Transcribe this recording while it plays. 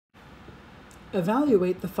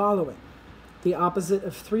Evaluate the following: the opposite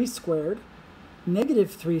of 3 squared, negative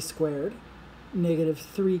 3 squared, negative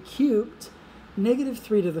 3 cubed, negative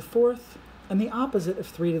 3 to the fourth, and the opposite of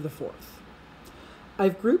 3 to the fourth.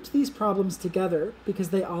 I've grouped these problems together because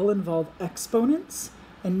they all involve exponents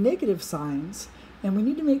and negative signs, and we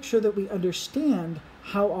need to make sure that we understand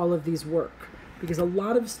how all of these work, because a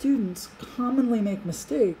lot of students commonly make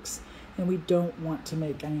mistakes, and we don't want to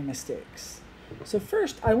make any mistakes. So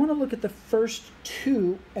first, I want to look at the first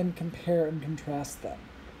two and compare and contrast them.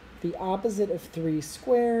 The opposite of 3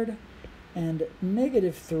 squared and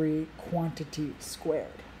negative 3 quantity squared.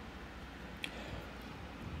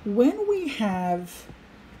 When we have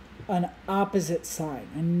an opposite sign,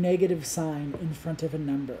 a negative sign in front of a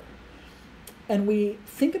number, and we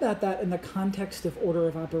think about that in the context of order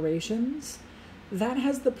of operations, that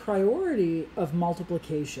has the priority of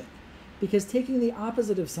multiplication, because taking the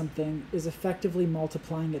opposite of something is effectively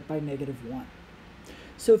multiplying it by -1.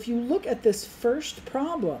 So if you look at this first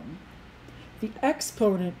problem, the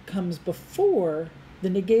exponent comes before the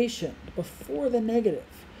negation, before the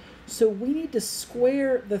negative. So we need to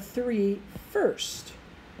square the 3 first.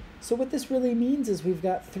 So what this really means is we've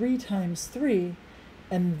got 3 times 3,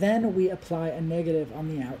 and then we apply a negative on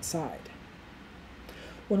the outside.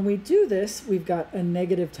 When we do this, we've got a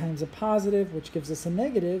negative times a positive, which gives us a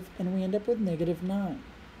negative, and we end up with -9.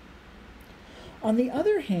 On the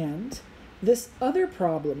other hand, this other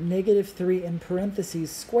problem, negative 3 in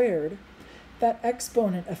parentheses squared, that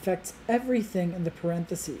exponent affects everything in the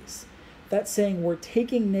parentheses. That's saying we're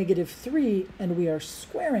taking -3 and we are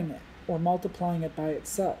squaring it, or multiplying it by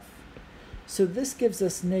itself. So this gives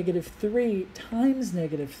us -3 times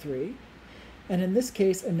 -3, and in this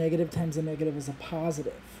case, a negative times a negative is a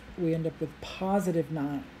positive. We end up with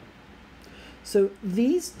 +9. So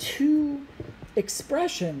these two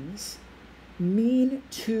expressions mean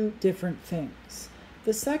two different things.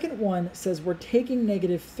 The second one says we're taking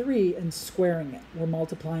 -3 and squaring it. We're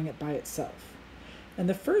multiplying it by itself. And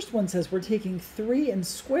the first one says we're taking 3 and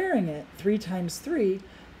squaring it, 3 times 3,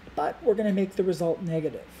 but we're going to make the result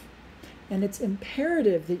negative. And it's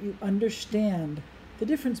imperative that you understand the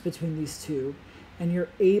difference between these two, and you're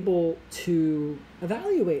able to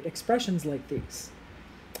evaluate expressions like these.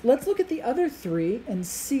 Let's look at the other 3 and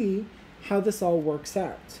see how this all works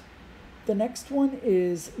out. The next one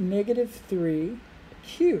is -3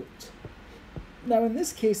 cubed. Now in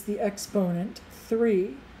this case, the exponent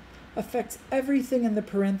 3 affects everything in the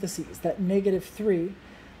parentheses, that -3.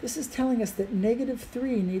 This is telling us that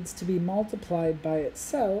 -3 needs to be multiplied by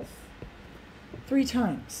itself 3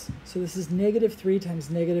 times. So this is -3 times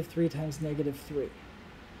 -3 times -3.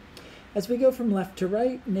 As we go from left to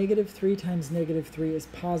right, -3 times -3 is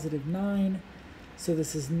 +9. So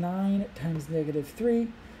this is 9 times -3,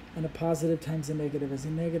 and a positive times a negative is a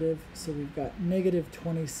negative. So we've got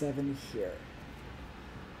 -27 here.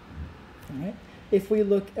 All right. If we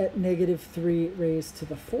look at -3 raised to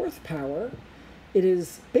the 4th power, it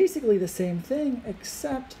is basically the same thing,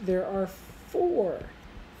 except there are 4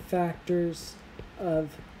 factors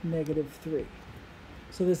of -3.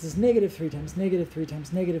 So this is -3 times -3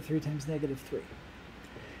 times -3 times -3.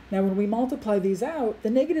 Now when we multiply these out, the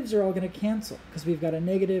negatives are all going to cancel, because we've got a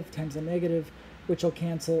negative times a negative, which will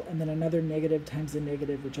cancel, and then another negative times a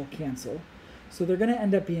negative, which will cancel. So they're going to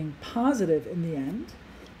end up being positive in the end.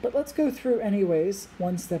 But let's go through anyways,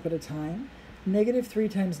 one step at a time. -3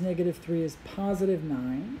 times -3 is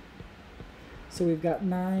 +9. So we've got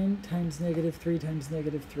 9 times -3 times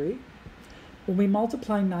 -3. When we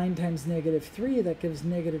multiply 9 times -3, that gives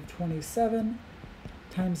 -27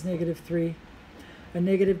 times -3. A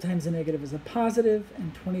negative times a negative is a positive,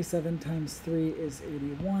 and 27 times 3 is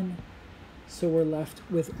 81. So we're left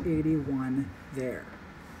with 81 there.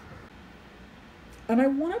 And I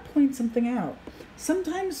want to point something out.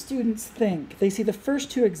 Sometimes students think, they see the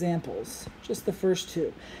first 2 examples, just the first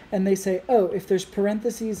 2, and they say, oh, if there's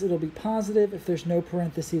parentheses, it'll be positive. If there's no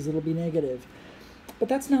parentheses, it'll be negative. But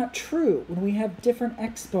that's not true. When we have different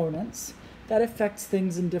exponents, that affects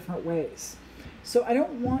things in different ways. So I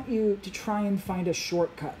don't want you to try and find a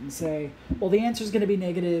shortcut and say, well, the answer is going to be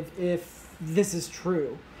negative if this is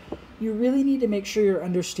true. You really need to make sure you're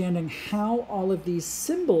understanding how all of these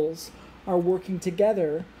symbols are working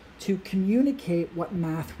together to communicate what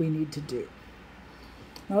math we need to do.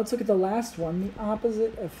 Now let's look at the last one, the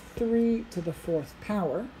opposite of 3 to the 4th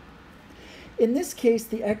power. In this case,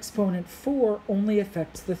 the exponent 4 only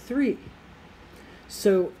affects the 3.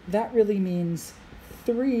 So that really means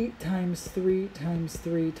 3 times 3 times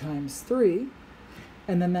 3 times 3,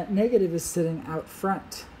 and then that negative is sitting out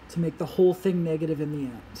front to make the whole thing negative in the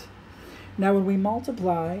end. Now when we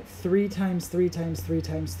multiply 3 times 3 times 3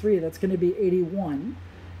 times 3, that's going to be 81,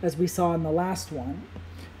 as we saw in the last one.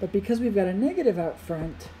 But because we've got a negative out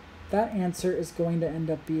front, that answer is going to end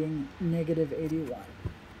up being negative 81.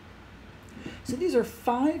 So these are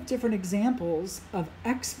 5 different examples of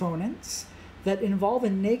exponents that involve a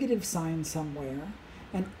negative sign somewhere,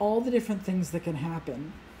 and all the different things that can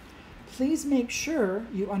happen. Please make sure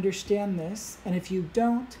you understand this, and if you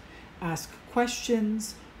don't, ask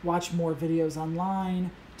questions, watch more videos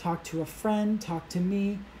online, talk to a friend, talk to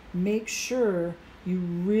me. Make sure you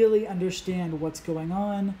really understand what's going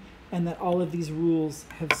on and that all of these rules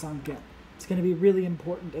have sunk in. It's going to be really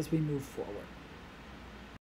important as we move forward.